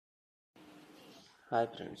Hi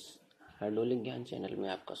friends, hydraulic ज्ञान channel में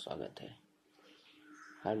आपका स्वागत है।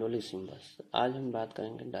 Hydraulic symbols. आज हम बात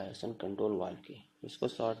करेंगे डायरेक्शन कंट्रोल वाल्व की। इसको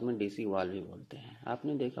शॉर्ट में डीसी वाल्व भी बोलते हैं।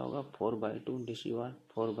 आपने देखा होगा 4/2 डीसी वाल्व,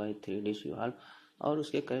 4/3 डीसी वाल्व और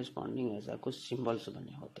उसके करेस्पॉन्डिंग ऐसा कुछ सिंबल्स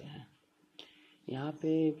बने होते हैं। यहाँ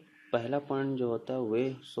पे पहला पॉइंट जो होता है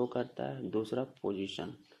वे शो करता है, दूसरा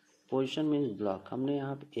पोजीशन मीन्स ब्लॉक। हमने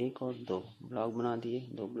यहाँ पे 1 और 2 ब्लॉक बना दिए,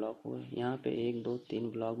 2 ब्लॉक हुए। यहाँ पे 1 2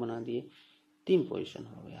 3 ब्लॉक बना दिए, 3 पोजीशन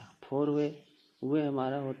हो गया। 4 वे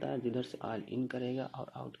हमारा होता है जिधर से ऑल इन करेगा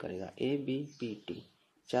और आउट करेगा। ABPT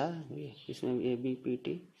 4 वे, इसमें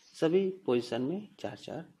ABPT सभी पोजीशन में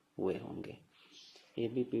 4 वे होंगे।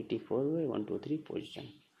 ABPT 4 वे, 1 2 3 पोजीशन।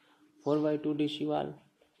 4/2 DC valve.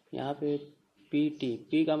 यहाँ पे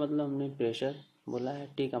P का मतलब हमने प्रेशर बोला है,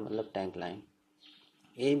 T का मतलब टैंक लाइन।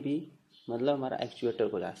 AB मतलब हमारा एक्चुएटर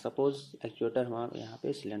को जाए। सपोज एक्चुएटर हमारा यहाँ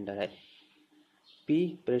पे सिलेंडर है। P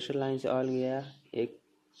प्रेशर लाइन से ऑयल गया, एक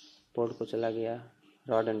पोर्ट को चला गया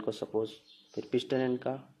रॉड एंड को सपोज, फिर पिस्टन एंड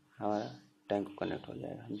का हमारा टैंक को कनेक्ट हो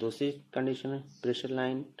जाएगा। दूसरी कंडीशन है प्रेशर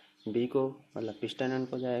लाइन B को मतलब पिस्टन एंड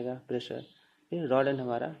को जाएगा प्रेशर, फिर रॉड एंड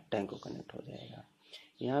हमारा टैंक को कनेक्ट हो जाएगा।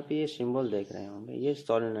 यहाँ पे ये सिंबल देख रहे होंगे, ये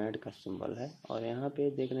सोलेनॉइड का सिंबल है। और यहाँ पे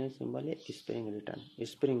देख रहे हैं सिंबल है स्प्रिंग रिटर्न,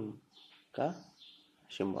 स्प्रिंग का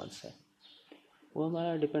सिंबल्स है। वो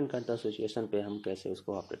हमारा डिपेंड करता है सिचुएशन पे, हम कैसे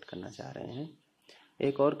उसको ऑपरेट करना चाह रहे हैं।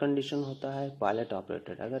 एक और कंडीशन होता है पायलट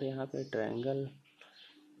ऑपरेटेड। अगर यहाँ पे ट्रायंगल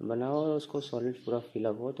बना हो और उसको सॉलिड पूरा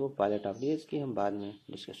फिलअप हो तो वो पायलट ऑपरेटेड, इसकी हम बाद में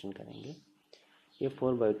डिस्कशन करेंगे। ये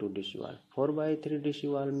 4/2 डीसी वाल्व। 4/3 डीसी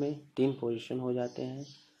वाल्व में 3 पोजीशन हो जाते हैं।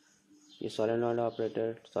 ये solenoid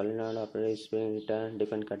operated, spring return,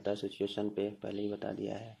 depend करता है सिचुएशन पे, पहले ही बता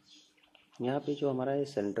दिया है। यहाँ पे जो हमारा ये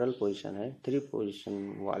सेंट्रल पोजीशन है, 3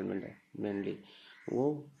 पोजीशन वाल्व में मेनली,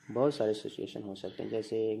 वो बहुत सारे सिचुएशन हो सकते हैं।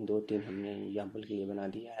 जैसे 1 2 3 हमने एग्जाम्पल के लिए बना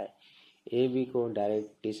दिया है। AB को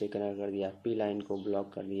डायरेक्ट T से कनेक्ट कर दिया, P लाइन को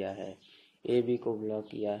ब्लॉक कर दिया है, AB को ब्लॉक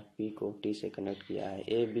किया, P को T से कनेक्ट किया है,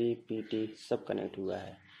 ABPT सब कनेक्ट हुआ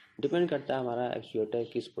है। डिपेंड करता है हमारा एक्चुएटर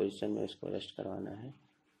किस पोजीशन में इसको रेस्ट करवाना है,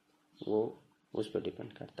 वो उस पर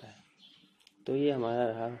डिपेंड करता है। तो ये हमारा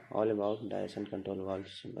रहा all about direction control valve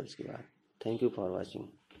symbols की बात। Thank you for watching.